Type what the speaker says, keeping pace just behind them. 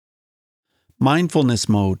Mindfulness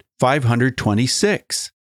Mode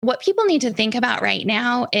 526. What people need to think about right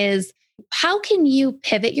now is how can you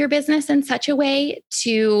pivot your business in such a way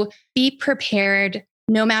to be prepared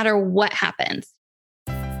no matter what happens?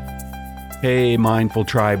 Hey, Mindful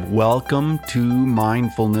Tribe, welcome to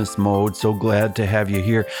Mindfulness Mode. So glad to have you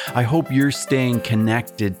here. I hope you're staying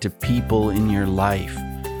connected to people in your life.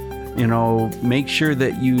 You know, make sure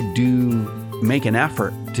that you do make an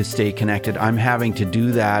effort to stay connected. I'm having to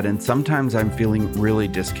do that, and sometimes I'm feeling really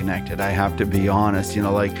disconnected. I have to be honest.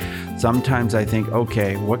 Sometimes I think,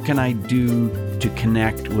 okay, what can I do to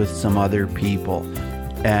connect with some other people?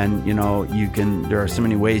 And there are so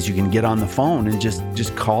many ways you can get on the phone and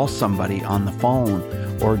just call somebody on the phone,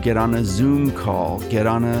 or get on a Zoom call, get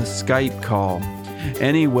on a Skype call.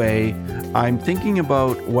 Anyway, I'm thinking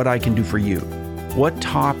about what I can do for you. What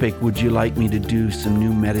topic would you like me to do some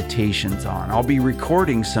new meditations on? I'll be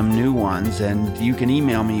recording some new ones, and you can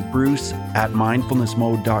email me,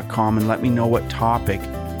 bruce@mindfulnessmode.com, and let me know what topic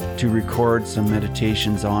to record some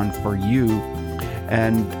meditations on for you.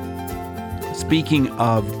 And speaking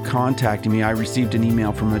of contacting me, I received an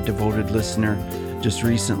email from a devoted listener just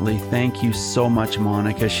recently. Thank you so much,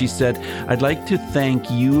 Monica. She said, I'd like to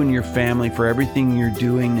thank you and your family for everything you're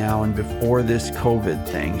doing now and before this COVID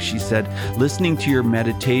thing. She said, listening to your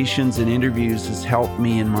meditations and interviews has helped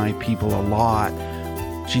me and my people a lot.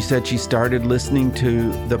 She said she started listening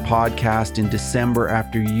to the podcast in December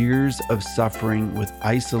after years of suffering with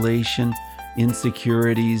isolation,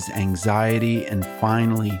 insecurities, anxiety, and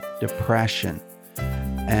finally depression.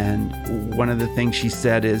 And one of the things she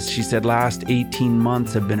said last 18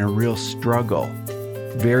 months have been a real struggle.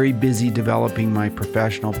 Very busy developing my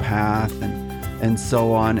professional path and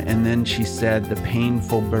so on. And then she said the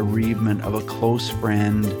painful bereavement of a close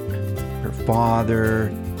friend, her father,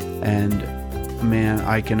 and man,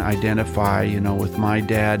 I can identify, with my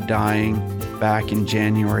dad dying back in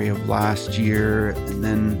January of last year. And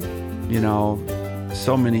then,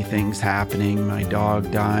 so many things happening, my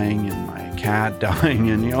dog dying and my cat dying,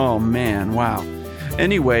 and oh man, wow.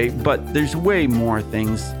 Anyway, but there's way more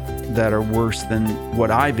things that are worse than what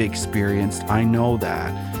I've experienced. I know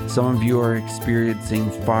that. Some of you are experiencing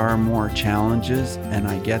far more challenges, and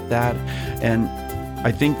I get that. And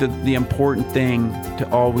I think that the important thing to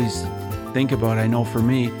always think about, I know for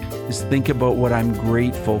me, is think about what I'm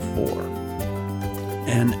grateful for.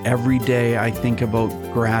 And every day I think about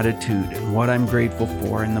gratitude and what I'm grateful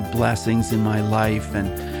for and the blessings in my life. And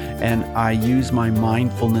I use my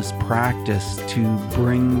mindfulness practice to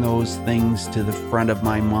bring those things to the front of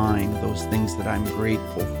my mind, those things that I'm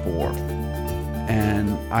grateful for.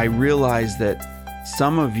 And I realize that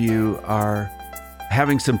some of you are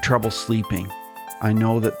having some trouble sleeping. I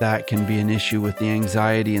know that can be an issue with the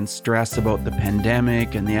anxiety and stress about the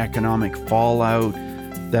pandemic and the economic fallout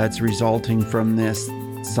that's resulting from this.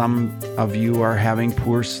 Some of you are having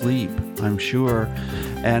poor sleep, I'm sure.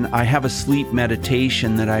 And I have a sleep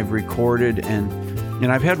meditation that I've recorded, and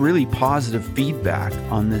I've had really positive feedback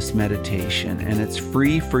on this meditation, and it's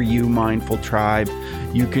free for you, Mindful Tribe.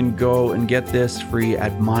 You can go and get this free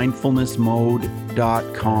at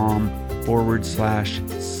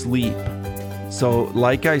mindfulnessmode.com/sleep. So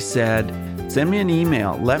like I said, send me an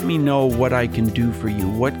email. Let me know what I can do for you.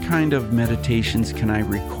 What kind of meditations can I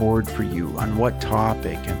record for you? On what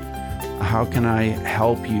topic? And how can I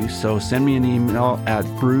help you? So send me an email at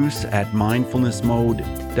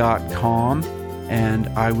bruce@mindfulnessmode.com, and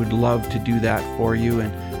I would love to do that for you.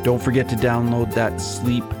 And don't forget to download that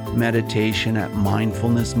sleep meditation at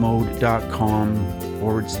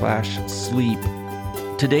mindfulnessmode.com/sleep.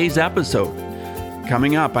 Today's episode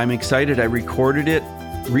coming up, I'm excited. I recorded it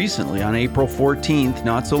recently on April 14th,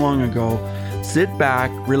 not so long ago. Sit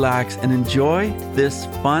back, relax, and enjoy this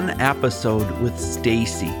fun episode with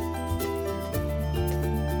Stacy.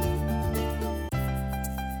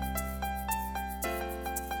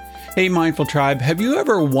 Hey, Mindful Tribe, have you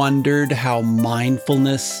ever wondered how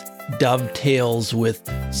mindfulness dovetails with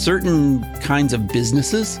certain kinds of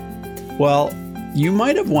businesses? Well, you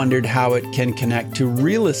might have wondered how it can connect to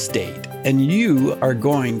real estate, and you are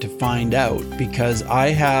going to find out, because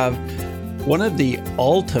I have one of the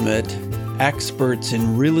ultimate experts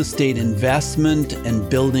in real estate investment and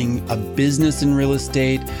building a business in real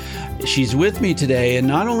estate. She's with me today, and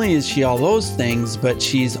not only is she all those things, but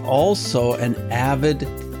she's also an avid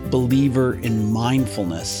believer in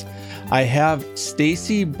mindfulness. I have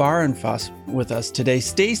Stacy Barenfuss with us today.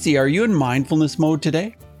 Stacy, are you in mindfulness mode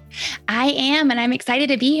today? I am, and I'm excited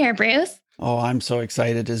to be here, Bruce. Oh, I'm so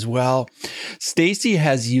excited as well. Stacy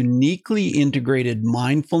has uniquely integrated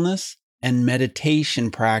mindfulness and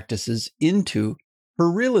meditation practices into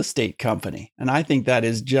her real estate company. And I think that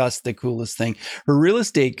is just the coolest thing. Her real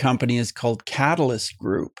estate company is called Catalyst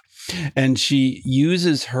Group. And she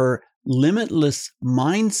uses her limitless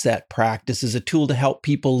mindset practice as a tool to help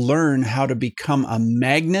people learn how to become a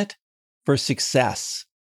magnet for success.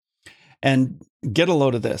 And get a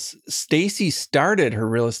load of this. Stacy started her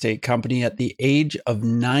real estate company at the age of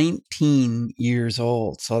 19 years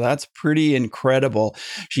old. So that's pretty incredible.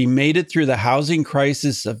 She made it through the housing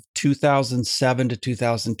crisis of 2007 to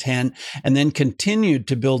 2010, and then continued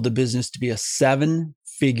to build the business to be a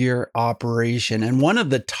 7-figure operation and one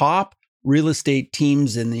of the top real estate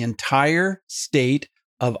teams in the entire state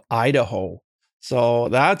of Idaho. So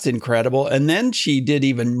that's incredible. And then she did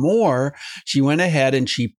even more. She went ahead and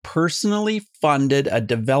she personally funded a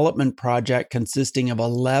development project consisting of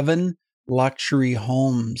 11 luxury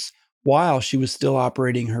homes while she was still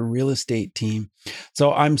operating her real estate team.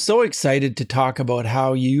 So I'm so excited to talk about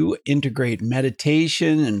how you integrate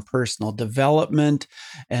meditation and personal development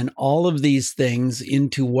and all of these things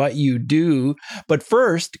into what you do. But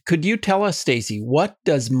first, could you tell us, Stacy, what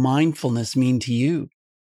does mindfulness mean to you?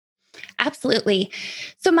 Absolutely.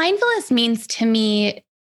 So mindfulness means to me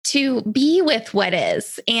to be with what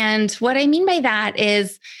is. And what I mean by that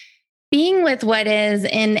is being with what is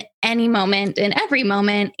in any moment, in every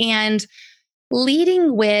moment, and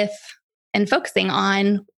leading with and focusing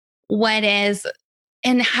on what is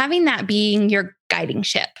and having that being your guiding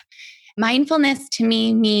ship. Mindfulness to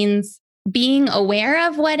me means being aware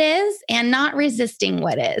of what is and not resisting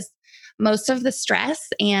what is. Most of the stress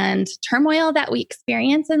and turmoil that we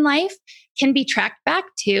experience in life can be tracked back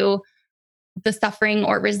to the suffering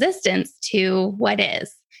or resistance to what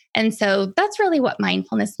is. And so that's really what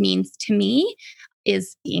mindfulness means to me,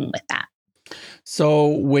 is being with that. So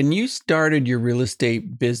when you started your real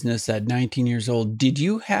estate business at 19 years old, did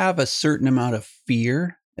you have a certain amount of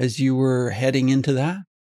fear as you were heading into that?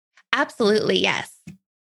 Absolutely, yes.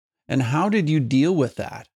 And how did you deal with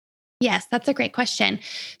that? Yes, that's a great question.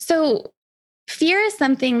 So fear is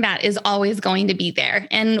something that is always going to be there.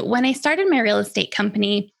 And when I started my real estate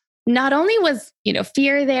company, not only was,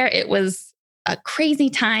 fear there, it was a crazy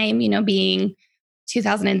time, being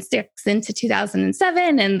 2006 into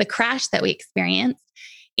 2007 and the crash that we experienced.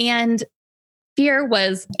 And fear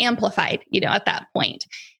was amplified, at that point.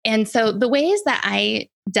 And so the ways that I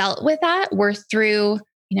dealt with that were through,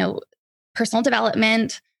 personal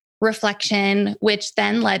development, reflection, which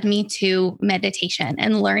then led me to meditation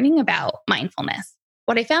and learning about mindfulness.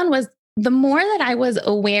 What I found was the more that I was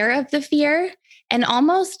aware of the fear and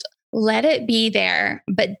almost let it be there,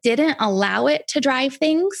 but didn't allow it to drive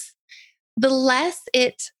things, the less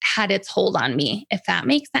it had its hold on me, if that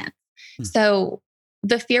makes sense. So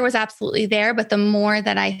the fear was absolutely there, but the more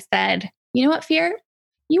that I said, you know what, fear,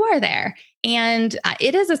 you are there. And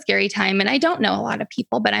it is a scary time. And I don't know a lot of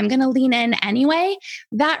people, but I'm going to lean in anyway.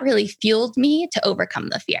 That really fueled me to overcome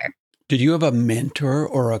the fear. Did you have a mentor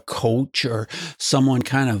or a coach or someone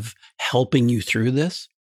kind of helping you through this?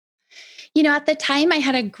 At the time I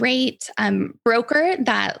had a great broker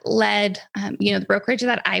that led, the brokerage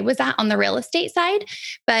that I was at on the real estate side.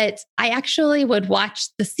 But I actually would watch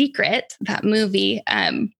The Secret, that movie,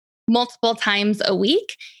 multiple times a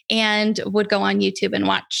week, and would go on YouTube and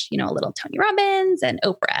watch, a little Tony Robbins and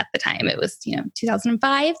Oprah at the time. It was,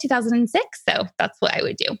 2005, 2006. So that's what I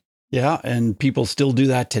would do. Yeah. And people still do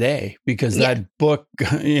that today because that book,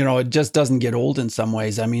 it just doesn't get old in some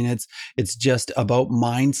ways. I mean, it's just about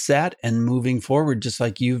mindset and moving forward, just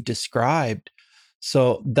like you've described.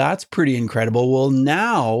 So that's pretty incredible. Well,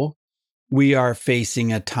 now we are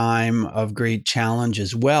facing a time of great challenge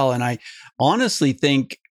as well. And I honestly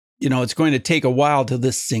think, it's going to take a while till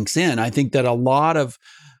this sinks in. I think that a lot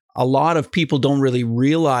of people don't really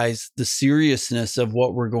realize the seriousness of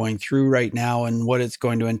what we're going through right now and what it's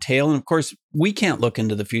going to entail. And of course, we can't look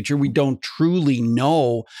into the future. We don't truly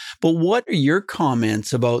know. But what are your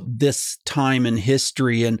comments about this time in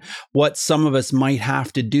history and what some of us might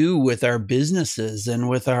have to do with our businesses and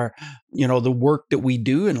with our, the work that we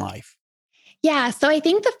do in life? Yeah. So I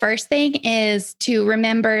think the first thing is to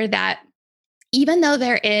remember that even though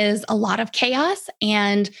there is a lot of chaos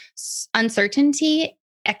and uncertainty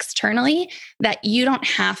externally, that you don't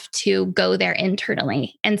have to go there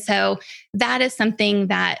internally. And so that is something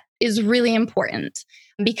that is really important,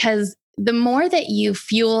 because the more that you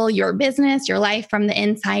fuel your business, your life from the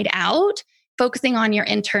inside out, focusing on your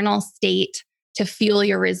internal state to fuel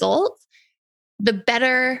your results, the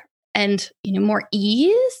better and more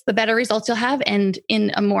ease, the better results you'll have, and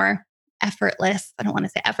in a more effortless, I don't want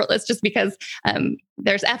to say effortless just because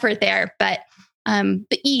there's effort there, but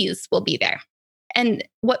the ease will be there. And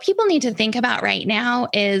what people need to think about right now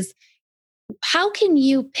is how can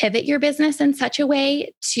you pivot your business in such a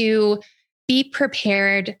way to be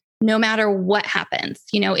prepared no matter what happens?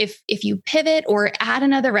 If you pivot or add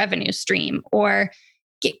another revenue stream or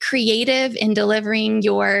get creative in delivering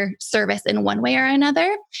your service in one way or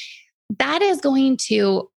another, that is going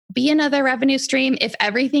to be another revenue stream if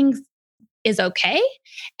everything is okay.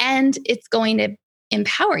 And it's going to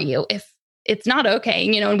empower you if it's not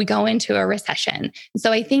okay, and we go into a recession.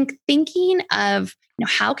 So I think thinking of,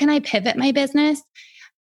 how can I pivot my business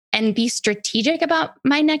and be strategic about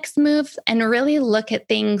my next move and really look at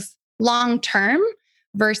things long term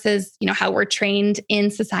versus, how we're trained in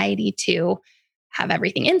society to have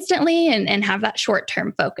everything instantly and have that short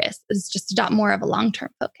term focus is just adopt more of a long term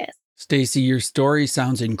focus. Stacey, your story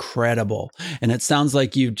sounds incredible. And it sounds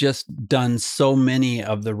like you've just done so many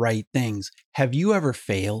of the right things. Have you ever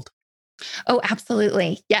failed? Oh,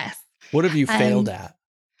 absolutely. Yes. What have you failed at?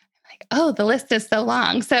 The list is so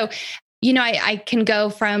long. So, I can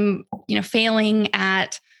go from, failing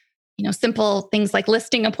at, simple things like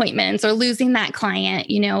listing appointments or losing that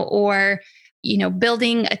client, or,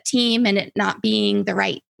 building a team and it not being the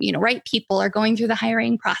right, right people or going through the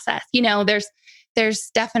hiring process.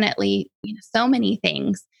 There's definitely, so many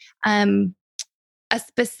things. A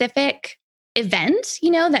specific event,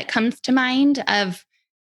 that comes to mind of,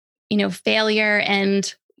 failure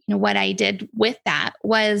and, what I did with that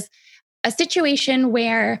was a situation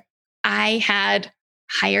where I had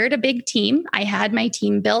hired a big team. I had my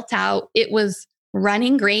team built out. It was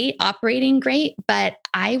running great, operating great, but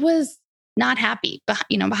I was not happy,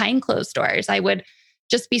 behind closed doors. I would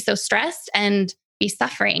just be so stressed and be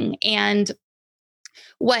suffering. And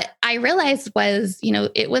what I realized was,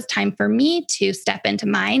 it was time for me to step into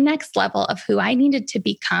my next level of who I needed to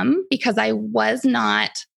become because I was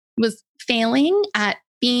failing at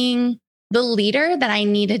being the leader that I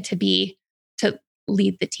needed to be to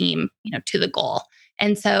lead the team, to the goal.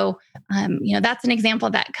 And so, that's an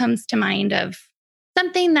example that comes to mind of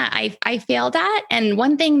something that I failed at. And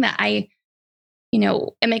one thing that I,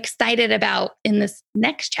 am excited about in this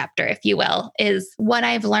next chapter, if you will, is what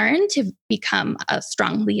I've learned to become a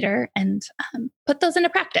strong leader and put those into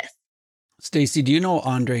practice. Stacey, do you know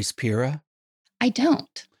Andres Pira? I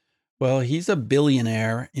don't. Well, he's a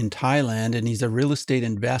billionaire in Thailand and he's a real estate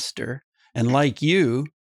investor. And like you,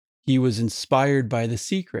 he was inspired by The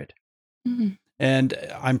Secret. Mm-hmm. And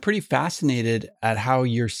I'm pretty fascinated at how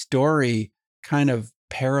your story kind of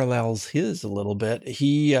parallels his a little bit.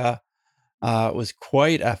 He was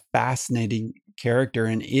quite a fascinating character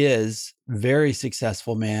and is very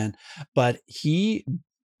successful man. But he,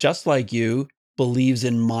 just like you, believes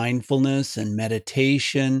in mindfulness and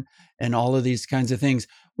meditation and all of these kinds of things.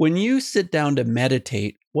 When you sit down to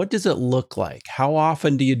meditate, what does it look like? How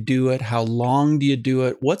often do you do it? How long do you do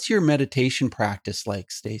it? What's your meditation practice like,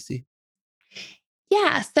 Stacey?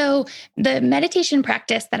 Yeah. So the meditation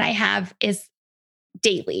practice that I have is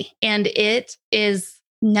daily, and it is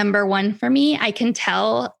number one for me. I can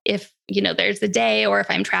tell if, there's a day or if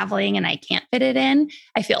I'm traveling and I can't fit it in.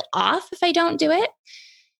 I feel off if I don't do it.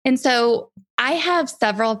 And so I have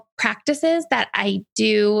several practices that I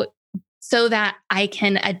do so that I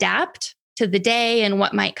can adapt to the day and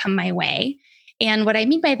what might come my way. And what I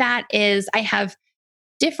mean by that is I have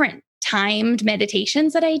different timed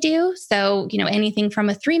meditations that I do. So, anything from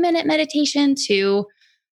a 3-minute meditation to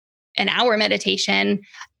an hour meditation.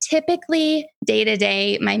 Typically, day to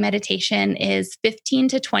day, my meditation is 15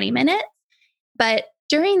 to 20 minutes. But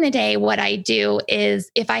during the day, what I do is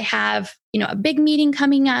if I have, a big meeting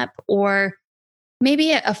coming up or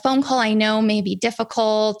maybe a phone call I know may be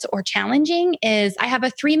difficult or challenging, is I have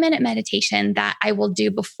a 3-minute meditation that I will do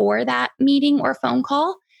before that meeting or phone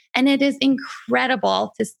call. And it is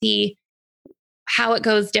incredible to see how it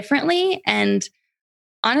goes differently and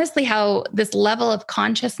honestly how this level of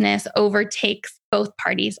consciousness overtakes both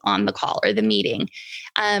parties on the call or the meeting.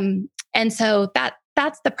 And so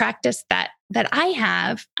that's the practice that I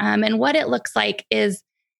have. And what it looks like is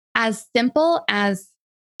as simple as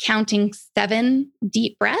counting 7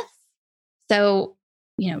 deep breaths. So,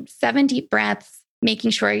 7 deep breaths,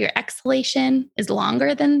 making sure your exhalation is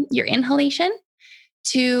longer than your inhalation,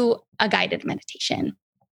 to a guided meditation.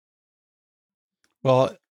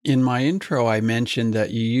 Well, in my intro, I mentioned that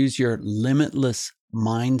you use your limitless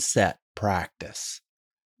mindset practice.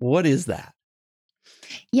 What is that?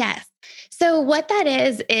 Yes. So what that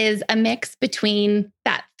is a mix between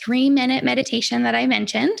that 3-minute meditation that I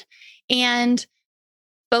mentioned and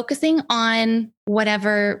focusing on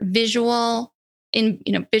whatever visualization,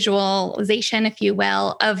 if you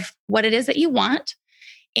will, of what it is that you want,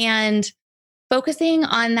 and focusing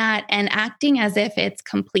on that and acting as if it's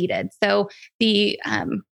completed. So the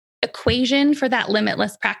equation for that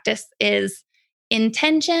limitless practice is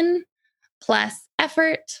intention plus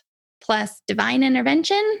effort plus divine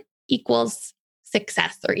intervention equals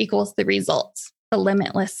success or equals the results, the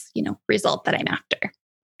limitless, result that I'm after.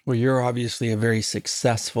 Well, you're obviously a very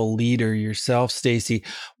successful leader yourself, Stacey.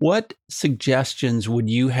 What suggestions would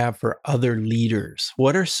you have for other leaders?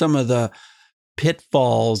 What are some of the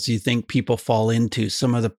pitfalls you think people fall into,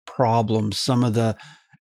 some of the problems, some of the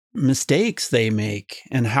mistakes they make,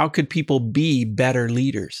 and how could people be better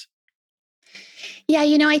leaders? Yeah,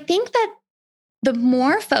 I think that the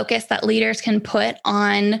more focus that leaders can put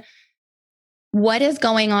on what is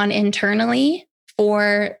going on internally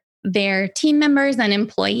for their team members and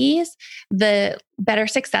employees, the better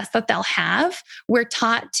success that they'll have. We're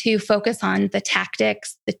taught to focus on the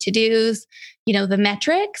tactics, the to-dos, the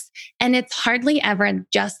metrics, and it's hardly ever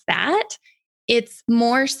just that. It's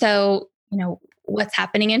more so, what's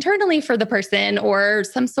happening internally for the person or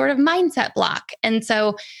some sort of mindset block. And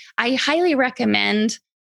so I highly recommend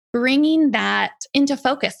bringing that into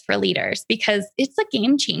focus for leaders because it's a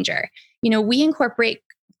game changer. We incorporate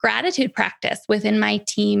gratitude practice within my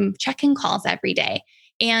team check-in calls every day,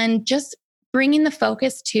 and just bringing the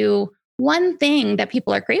focus to one thing that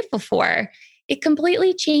people are grateful for, it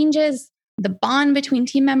completely changes the bond between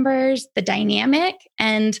team members, the dynamic,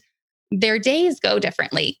 and their days go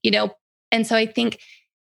differently, And so I think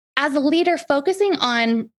as a leader, focusing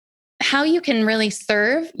on how you can really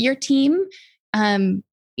serve your team, and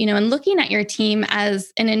looking at your team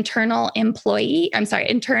as an internal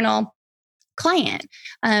client.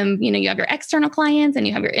 You have your external clients and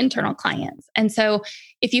you have your internal clients. And so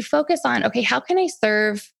if you focus on, okay, how can I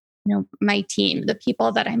serve, my team, the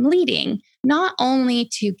people that I'm leading, not only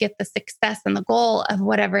to get the success and the goal of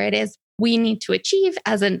whatever it is we need to achieve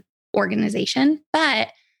as an organization, but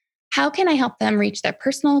how can I help them reach their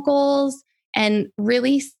personal goals and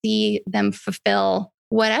really see them fulfill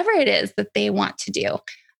whatever it is that they want to do?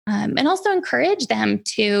 And also encourage them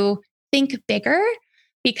to think bigger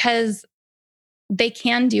because they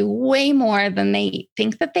can do way more than they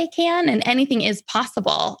think that they can. And anything is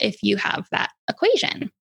possible if you have that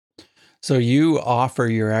equation. So you offer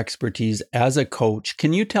your expertise as a coach.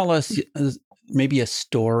 Can you tell us maybe a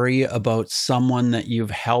story about someone that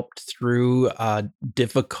you've helped through a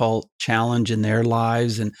difficult challenge in their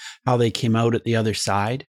lives and how they came out at the other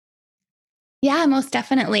side? Yeah, most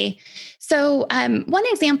definitely. So one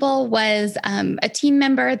example was a team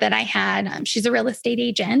member that I had. She's a real estate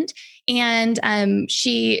agent, and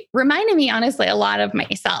she reminded me, honestly, a lot of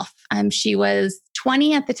myself. She was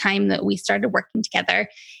 20 at the time that we started working together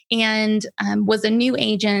and was a new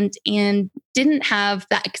agent and didn't have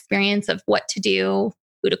that experience of what to do,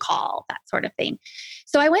 who to call, that sort of thing.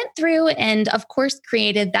 So I went through and, of course,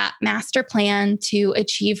 created that master plan to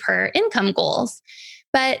achieve her income goals.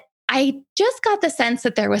 But I just got the sense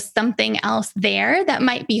that there was something else there that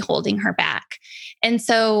might be holding her back. And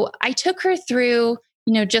so I took her through,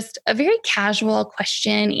 just a very casual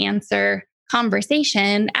question answer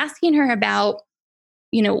conversation, asking her about,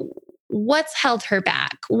 what's held her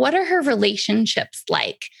back? What are her relationships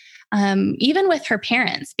like? Even with her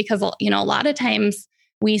parents, because, a lot of times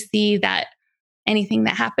we see that anything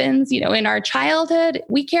that happens, in our childhood,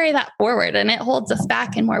 we carry that forward and it holds us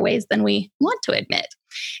back in more ways than we want to admit.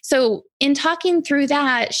 So in talking through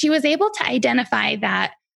that, she was able to identify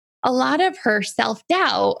that a lot of her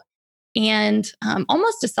self-doubt and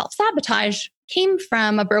almost a self-sabotage came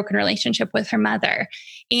from a broken relationship with her mother.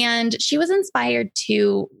 And she was inspired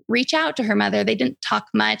to reach out to her mother. They didn't talk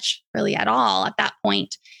much really at all at that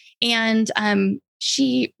point. And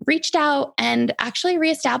she reached out and actually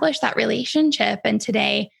reestablished that relationship. And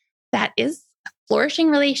today that is a flourishing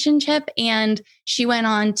relationship. And she went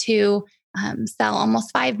on to sell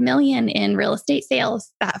almost 5 million in real estate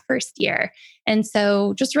sales that first year. And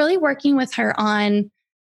so just really working with her on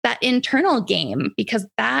that internal game, because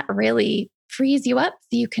that really frees you up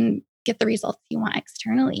so you can get the results you want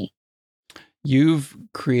externally. You've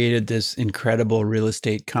created this incredible real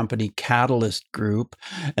estate company, Catalyst Group,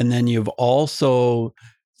 and then you've also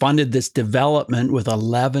funded this development with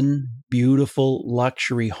 11 beautiful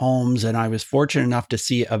luxury homes. And I was fortunate enough to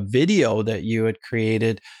see a video that you had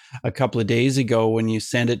created a couple of days ago when you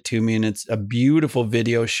sent it to me. And it's a beautiful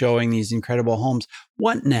video showing these incredible homes.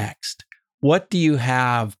 What next? What do you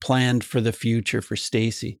have planned for the future for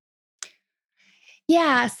Stacey?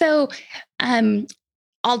 Yeah. So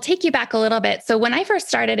I'll take you back a little bit. So when I first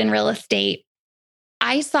started in real estate,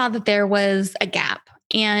 I saw that there was a gap.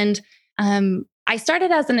 And I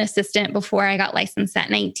started as an assistant before I got licensed at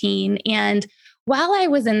 19. And while I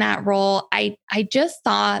was in that role, I just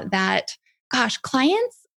saw that, gosh,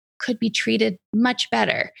 clients could be treated much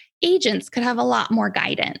better. agents could have a lot more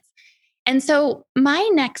guidance. And so my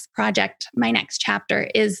next project, my next chapter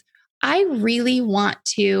is I really want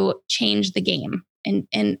to change the game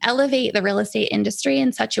and elevate the real estate industry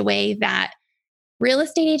in such a way that real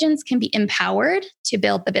estate agents can be empowered to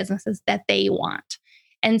build the businesses that they want.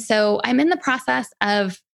 And so I'm in the process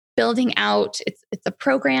of building out, it's a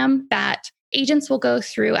program that agents will go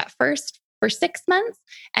through at first for 6 months,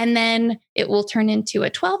 and then it will turn into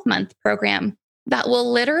a 12-month program that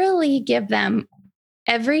will literally give them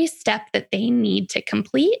every step that they need to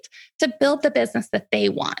complete to build the business that they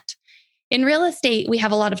want. In real estate, we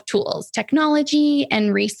have a lot of tools, technology,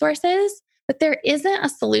 and resources, but there isn't a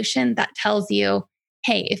solution that tells you,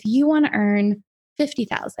 hey, if you want to earn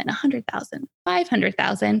 50,000, 100,000,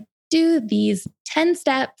 500,000, do these 10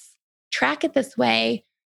 steps, track it this way.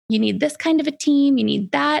 You need this kind of a team, you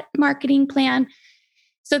need that marketing plan.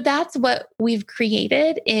 So that's what we've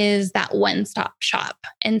created, is that one-stop shop.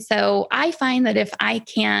 And so I find that if I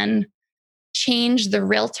can change the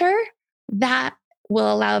realtor, that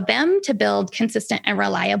will allow them to build consistent and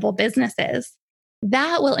reliable businesses.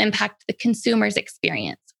 That will impact the consumer's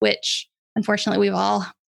experience, which unfortunately we've all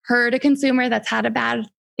heard a consumer that's had a bad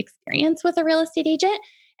experience with a real estate agent.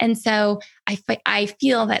 And so I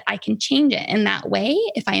feel that I can change it in that way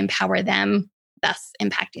if I empower them, thus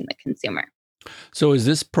impacting the consumer. So is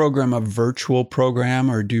this program a virtual program,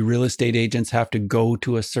 or do real estate agents have to go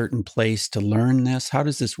to a certain place to learn this? How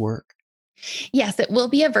does this work? Yes, it will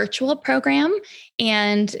be a virtual program,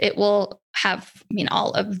 and it will have, all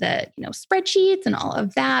of the, spreadsheets and all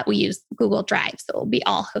of that. We use Google Drive, so it will be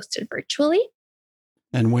all hosted virtually.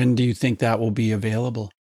 And when do you think that will be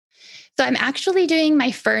available? So I'm actually doing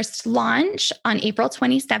my first launch on April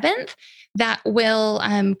 27th that will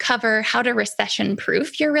cover how to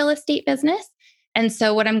recession-proof your real estate business. And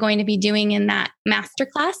so what I'm going to be doing in that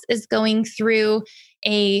masterclass is going through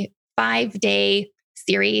a 5-day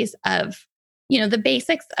series of, the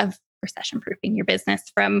basics of recession-proofing your business,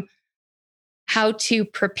 from how to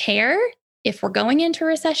prepare if we're going into a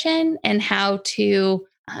recession, and how to,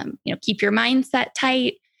 keep your mindset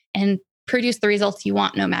tight and produce the results you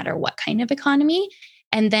want no matter what kind of economy.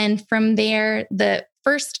 And then from there, the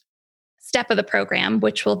first step of the program,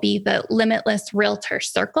 which will be the Limitless Realtor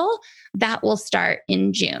Circle, that will start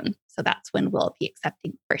in June. So that's when we'll be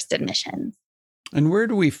accepting first admissions. And where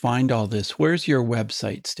do we find all this? Where's your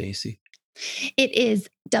website, Stacy? It is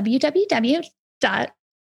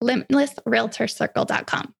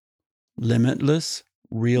www.limitlessrealtorcircle.com.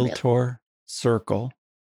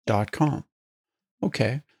 Limitlessrealtorcircle.com.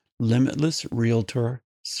 Okay.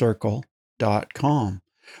 Limitlessrealtorcircle.com.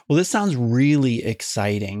 Well, this sounds really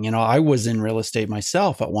exciting. I was in real estate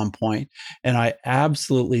myself at one point, and I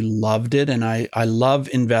absolutely loved it. And I love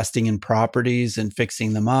investing in properties and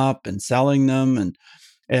fixing them up and selling them.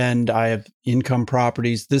 And I have income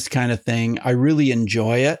properties, this kind of thing. I really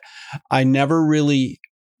enjoy it. I never really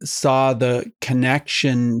saw the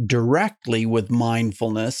connection directly with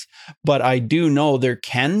mindfulness, but I do know there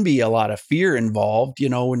can be a lot of fear involved,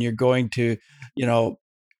 when you're going to,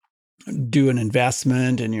 do an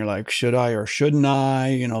investment and you're like, should I or shouldn't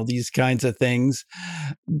I, these kinds of things.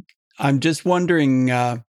 I'm just wondering,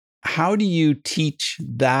 how do you teach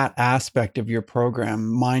that aspect of your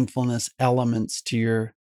program, mindfulness elements,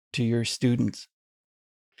 to your students?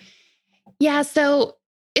 Yeah. So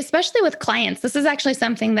especially with clients, this is actually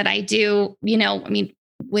something that I do,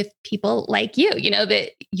 with people like you,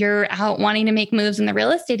 that you're out wanting to make moves in the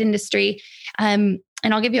real estate industry.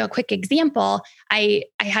 And I'll give you a quick example. I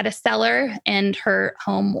had a seller and her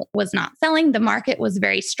home was not selling. The market was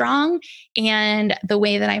very strong. And the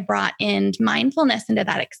way that I brought in mindfulness into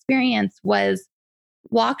that experience was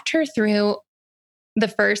walked her through the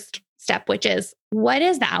first step, which is, what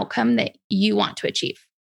is the outcome that you want to achieve?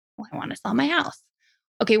 Well, I want to sell my house.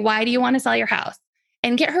 Okay, why do you want to sell your house?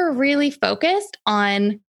 And get her really focused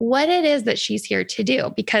on what it is that she's here to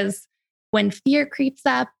do. Because when fear creeps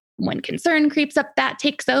up, when concern creeps up, that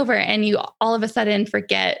takes over, and you all of a sudden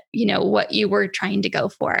forget, what you were trying to go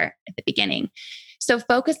for at the beginning. So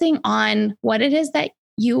focusing on what it is that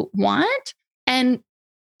you want and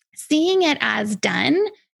seeing it as done,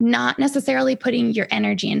 not necessarily putting your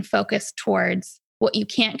energy and focus towards what you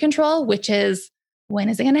can't control, which is, when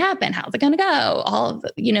is it going to happen? How's it going to go? All of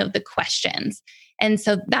the, the questions. And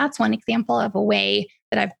so that's one example of a way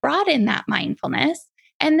that I've brought in that mindfulness,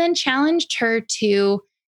 and then challenged her to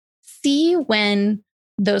see when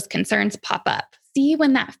those concerns pop up, see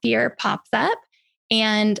when that fear pops up,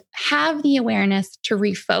 and have the awareness to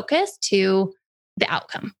refocus to the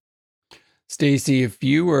outcome. Stacy, if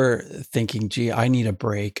you were thinking, gee, I need a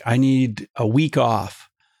break, I need a week off,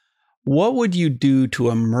 What would you do to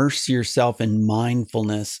immerse yourself in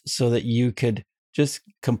mindfulness so that you could just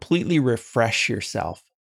completely refresh yourself?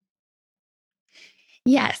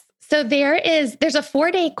 Yes. So there's a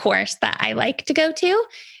 4-day course that I like to go to,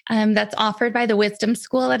 that's offered by the Wisdom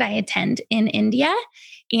School that I attend in India.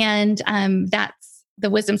 And that's the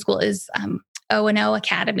Wisdom School is O&O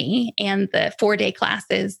Academy, and the 4-day class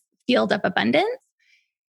is Field of Abundance,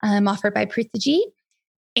 offered by Prithiji.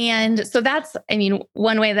 And so that's, I mean,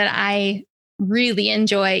 one way that I really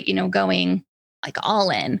enjoy, going like all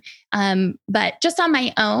in. But just on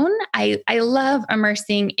my own, I love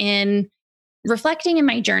immersing in reflecting in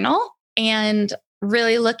my journal and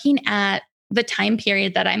really looking at the time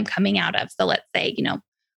period that I'm coming out of. So let's say,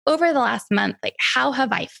 over the last month, like how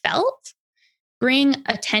have I felt? Bring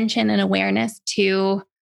attention and awareness to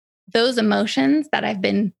those emotions that I've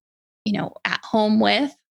been, at home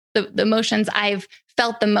with, the emotions I've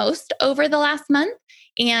felt the most over the last month,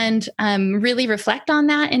 and really reflect on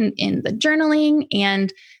that in the journaling,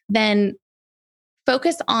 and then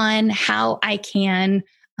focus on how I can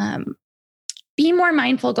be more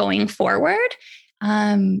mindful going forward,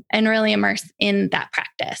 and really immerse in that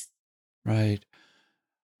practice. Right.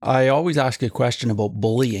 I always ask a question about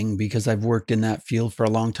bullying because I've worked in that field for a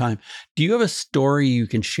long time. Do you have a story you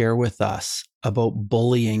can share with us about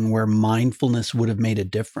bullying where mindfulness would have made a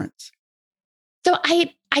difference? So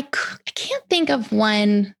I can't think of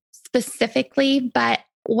one specifically, but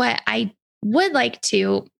what I would like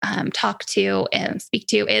to talk to and speak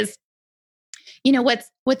to is,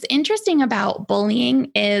 what's interesting about bullying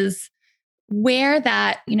is where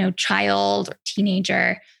that child or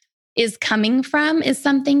teenager is coming from is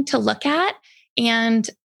something to look at. And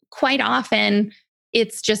quite often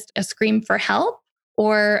it's just a scream for help,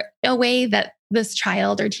 or a way that this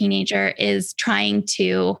child or teenager is trying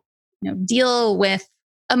to deal with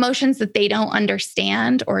emotions that they don't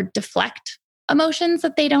understand, or deflect emotions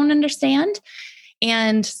that they don't understand.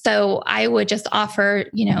 And so I would just offer,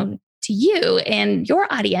 to you and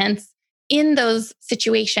your audience, in those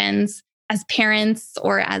situations, as parents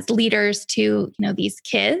or as leaders to, these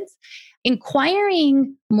kids,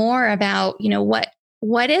 inquiring more about,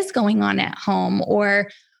 what is going on at home, or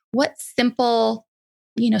what simple,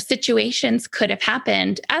 situations could have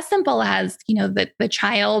happened, as simple as, the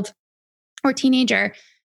child or teenager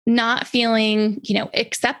not feeling,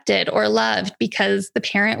 accepted or loved because the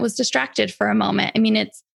parent was distracted for a moment. I mean,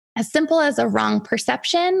 it's as simple as a wrong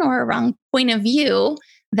perception or a wrong point of view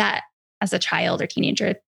that as a child or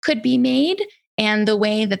teenager could be made. And the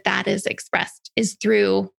way that that is expressed is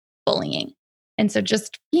through bullying. And so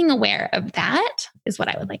just being aware of that is what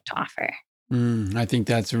I would like to offer. I think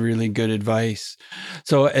that's really good advice.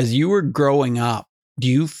 So, as you were growing up, do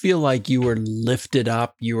you feel like you were lifted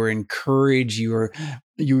up, you were encouraged,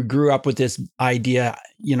 you grew up with this idea,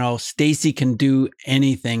 Stacy can do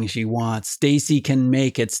anything she wants. Stacy can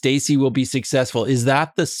make it. Stacy will be successful. Is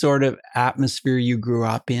that the sort of atmosphere you grew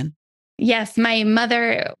up in? Yes, my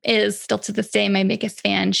mother is still to this day my biggest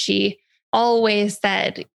fan. She always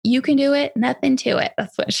said, "You can do it, nothing to it."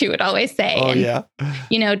 That's what she would always say. Oh, And,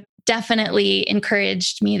 yeah. definitely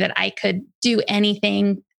encouraged me that I could do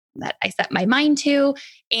anything that I set my mind to.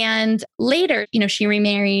 And later, she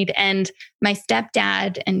remarried, and my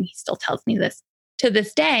stepdad, and he still tells me this to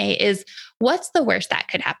this day, is what's the worst that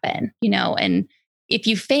could happen? And if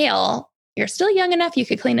you fail, you're still young enough, you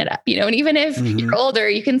could clean it up, and even if Mhm. you're older,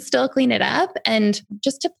 you can still clean it up, and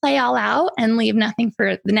just to play all out and leave nothing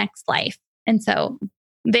for the next life. And so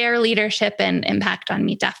their leadership and impact on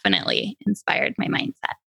me definitely inspired my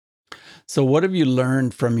mindset. So, what have you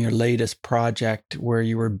learned from your latest project where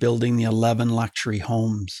you were building the 11 luxury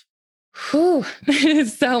homes? Whew,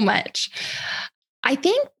 so much. I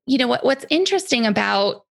think, what's interesting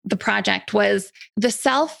about the project was the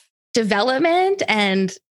self development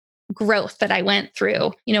and growth that I went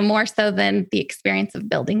through, more so than the experience of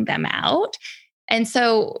building them out. And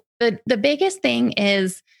so the biggest thing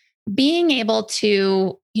is being able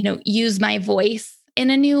to, use my voice in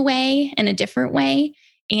a new way, in a different way.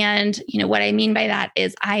 And, what I mean by that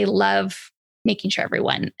is I love making sure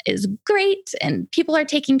everyone is great and people are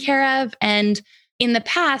taken care of. And in the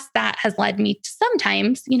past, that has led me to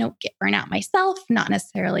sometimes, get burnout myself, not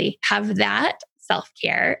necessarily have that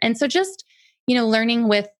self-care. And so just, learning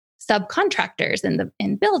with subcontractors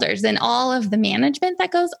and builders and all of the management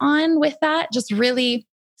that goes on with that, just really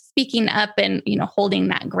speaking up and, holding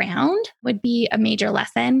that ground would be a major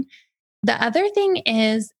lesson. The other thing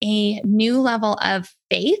is a new level of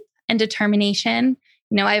faith and determination.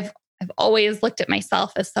 I've always looked at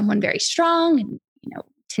myself as someone very strong and,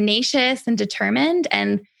 tenacious and determined.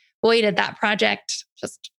 And boy, did that project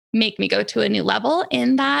just make me go to a new level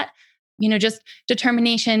in that. just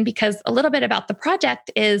determination, because a little bit about the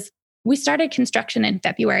project is we started construction in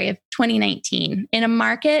February of 2019 in a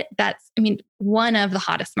market that's, one of the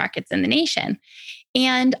hottest markets in the nation.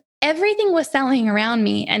 And everything was selling around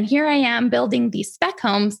me. And here I am building these spec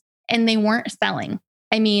homes and they weren't selling.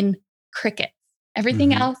 Crickets.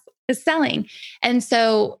 Everything else is selling. And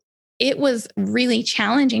so it was really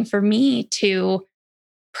challenging for me to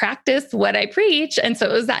practice what I preach. And so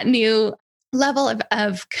it was that new level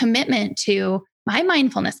of commitment to my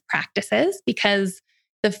mindfulness practices, because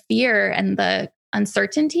the fear and the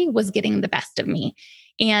uncertainty was getting the best of me.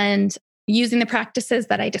 And using the practices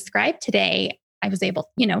that I described today, I was able,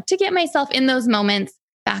 to get myself in those moments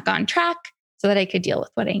back on track so that I could deal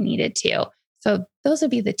with what I needed to. So those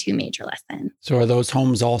would be the two major lessons. So are those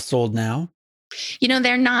homes all sold now?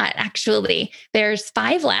 They're not actually. There's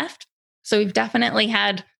 5 left. So we've definitely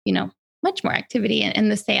had, much more activity in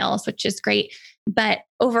the sales, which is great. But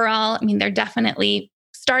overall, they're definitely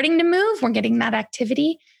starting to move. We're getting that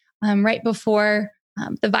activity. Right before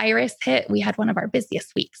the virus hit, we had one of our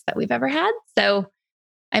busiest weeks that we've ever had. So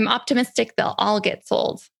I'm optimistic they'll all get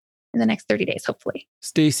sold in the next 30 days, hopefully.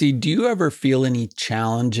 Stacy, do you ever feel any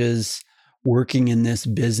challenges working in this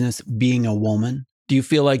business being a woman? Do you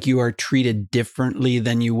feel like you are treated differently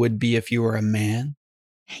than you would be if you were a man?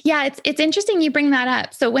 Yeah, it's interesting you bring that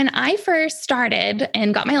up. So when I first started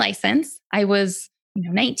and got my license, I was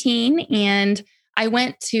 19, and I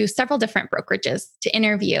went to several different brokerages to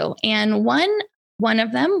interview. And one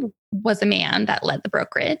of them was a man that led the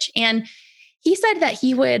brokerage. And he said that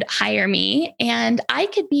he would hire me and I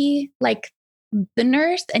could be like the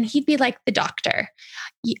nurse and he'd be like the doctor.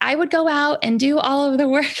 I would go out and do all of the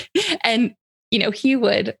work and, he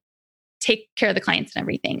would take care of the clients and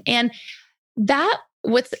everything. And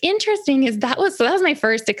what's interesting is that was my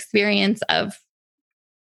first experience of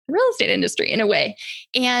the real estate industry in a way.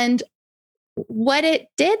 And what it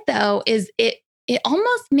did though, is it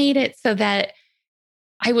almost made it so that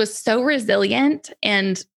I was so resilient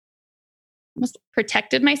and almost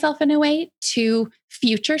protected myself in a way to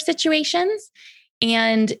future situations.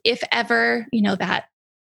 And if ever, that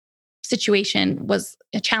situation was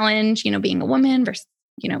a challenge, being a woman versus,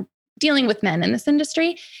 dealing with men in this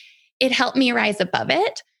industry, it helped me rise above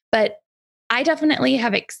it. But I definitely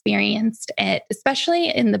have experienced it, especially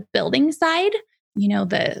in the building side,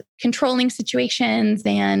 the controlling situations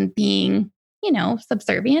and being,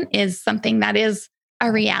 subservient is something that is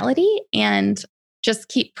a reality, and just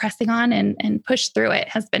keep pressing on and push through it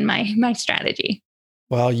has been my strategy.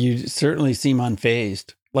 Well, you certainly seem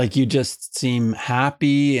unfazed. Like you just seem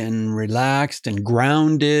happy and relaxed and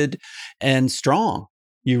grounded and strong.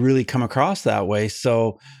 You really come across that way.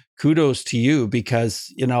 So kudos to you, because,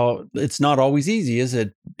 it's not always easy, is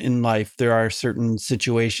it? In life, there are certain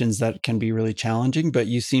situations that can be really challenging, but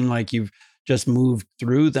you seem like you've just moved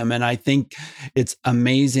through them. And I think it's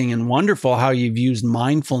amazing and wonderful how you've used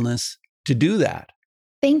mindfulness to do that.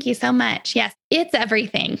 Thank you so much. Yes, it's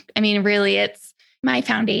everything. Really, it's my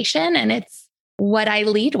foundation and it's what I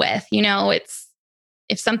lead with. It's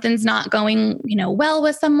if something's not going, well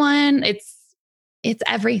with someone, it's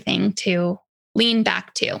everything to lean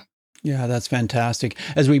back to. Yeah, that's fantastic.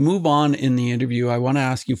 As we move on in the interview, I want to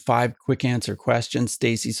ask you 5 quick answer questions,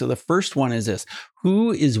 Stacy. So the first one is this: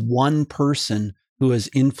 who is one person who has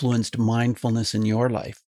influenced mindfulness in your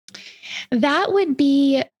life? That would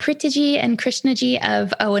be Pritiji and Krishnaji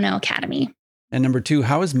of O&O Academy. And number 2,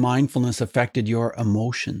 how has mindfulness affected your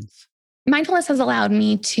emotions? Mindfulness has allowed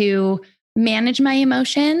me to manage my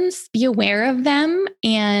emotions, be aware of them,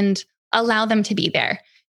 and allow them to be there,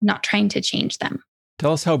 not trying to change them.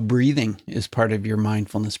 Tell us how breathing is part of your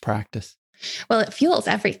mindfulness practice. Well, it fuels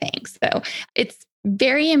everything. So it's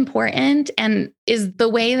very important and is the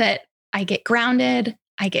way that I get grounded,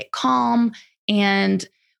 I get calm. And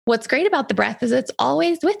what's great about the breath is it's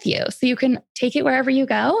always with you. So you can take it wherever you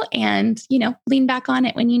go and, lean back on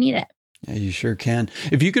it when you need it. Yeah, you sure can.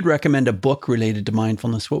 If you could recommend a book related to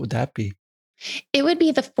mindfulness, what would that be? It would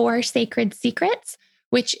be The 4 Sacred Secrets,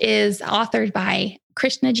 which is authored by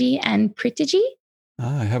Krishnaji and Pritiji.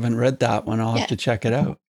 I haven't read that one. I'll have to check it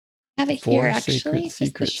out. I have it 4 here, actually.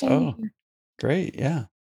 Sacred Secrets. Oh, great. Yeah.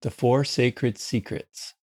 The 4 Sacred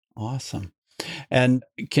Secrets. Awesome. And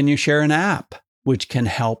can you share an app which can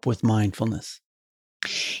help with mindfulness?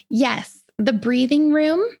 Yes. The Breathing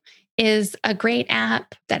Room is a great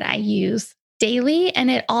app that I use daily. And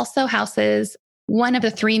it also houses one of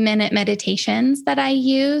the 3-minute meditations that I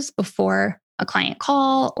use before a client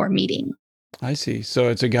call or meeting. I see. So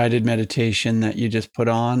it's a guided meditation that you just put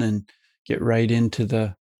on and get right into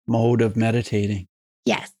the mode of meditating.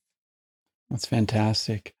 Yes. That's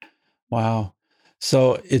fantastic. Wow.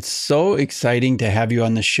 So it's so exciting to have you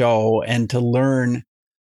on the show and to learn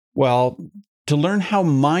how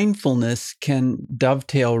mindfulness can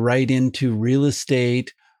dovetail right into real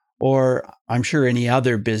estate, or I'm sure any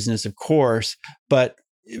other business, of course, but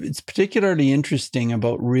it's particularly interesting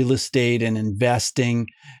about real estate and investing.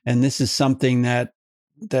 And this is something that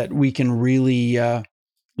we can really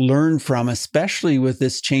learn from, especially with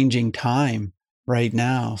this changing time right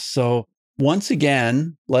now. So once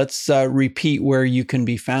again, let's repeat where you can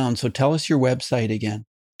be found. So tell us your website again.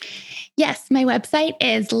 Yes, my website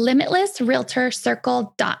is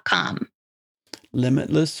limitlessrealtorcircle.com.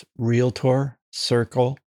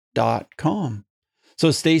 limitlessrealtorcircle.com. So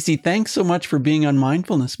Stacy, thanks so much for being on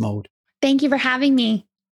Mindfulness Mode. Thank you for having me.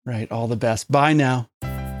 Right. All the best. Bye now.